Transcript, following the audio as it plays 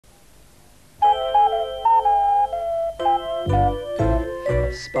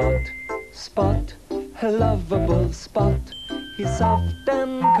Spot, Spot, a lovable Spot. He's soft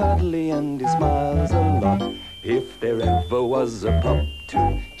and cuddly and he smiles a lot. If there ever was a pup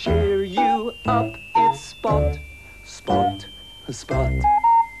to cheer you up, it's Spot, Spot, Spot.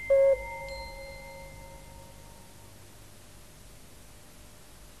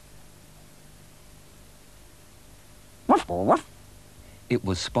 It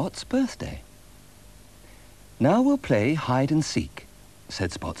was Spot's birthday. Now we'll play hide and seek,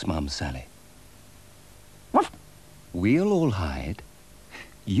 said Spot's mum, Sally. We'll all hide.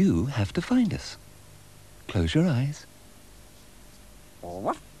 You have to find us. Close your eyes.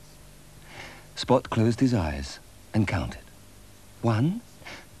 Spot closed his eyes and counted. 1,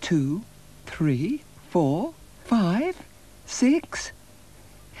 2, 3, 4, 5, 6,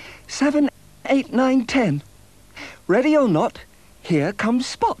 7, 8, 9, 10. Ready or not, here comes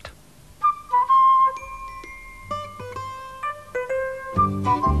Spot.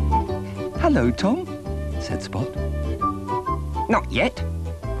 Hello, Tom, said Spot. Not yet,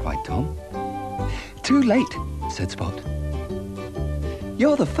 cried Tom. Too late, said Spot.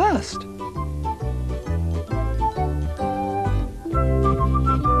 You're the first.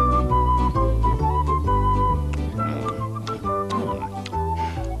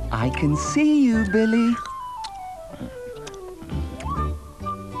 I can see you, Billy.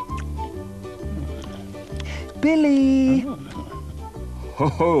 Billy!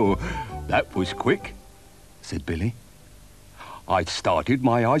 Ho, that was quick, said Billy. I'd started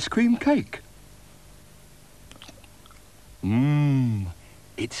my ice cream cake.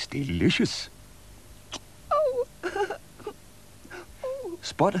 It's delicious. Oh.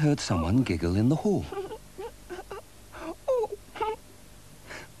 Spot heard someone giggle in the hall.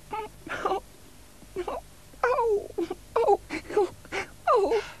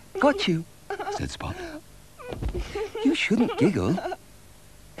 Got you, said Spot. You shouldn't giggle.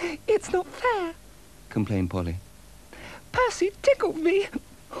 It's not fair, complained Polly. Percy tickled me.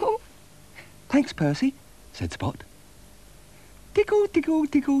 Oh. Thanks, Percy, said Spot. Tickle, tickle,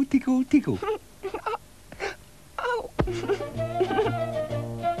 tickle, tickle, tickle. Oh.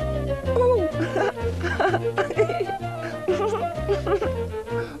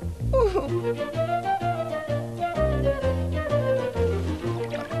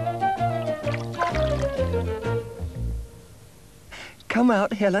 Come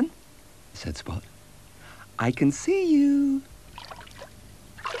out, Helen, said Spot. I can see you.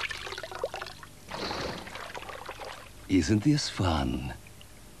 Isn't this fun?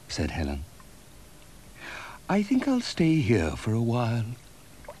 Said Helen. I think I'll stay here for a while.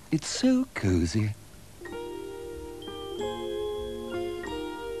 It's so cozy.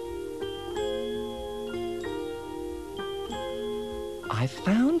 I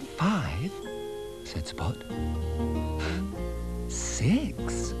found 5, said Spot.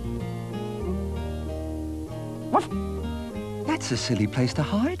 6. What? That's a silly place to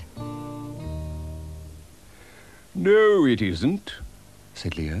hide. No, it isn't,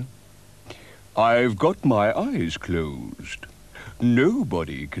 said Leo. I've got my eyes closed.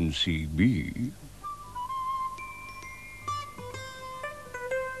 Nobody can see me.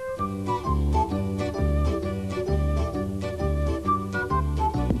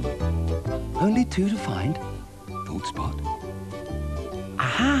 Only 2 to find, thought Spot.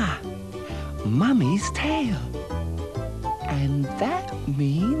 Aha! Mummy's tail. And that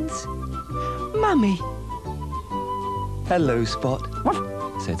means Mummy. Hello, Spot,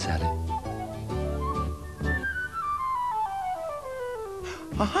 said Sally.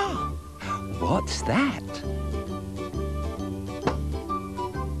 Aha! What's that?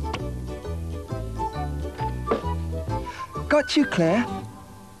 Got you, Claire.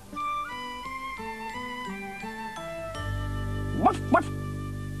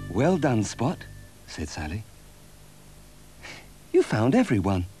 Well done, Spot, said Sally. You found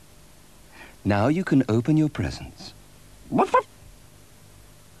everyone. Now you can open your presents.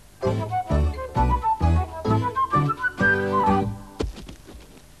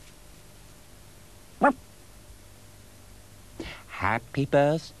 Happy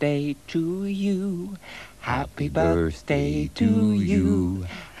birthday to you. Happy birthday to you.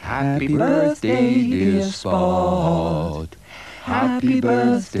 Happy birthday, dear Spot. Happy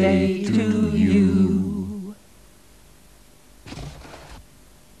birthday to you.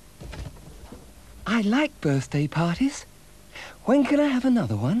 I like birthday parties. When can I have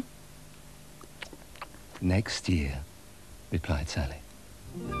another one? Next year, replied Sally.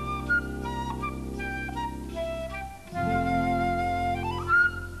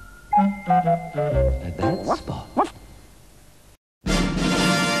 That's Spot.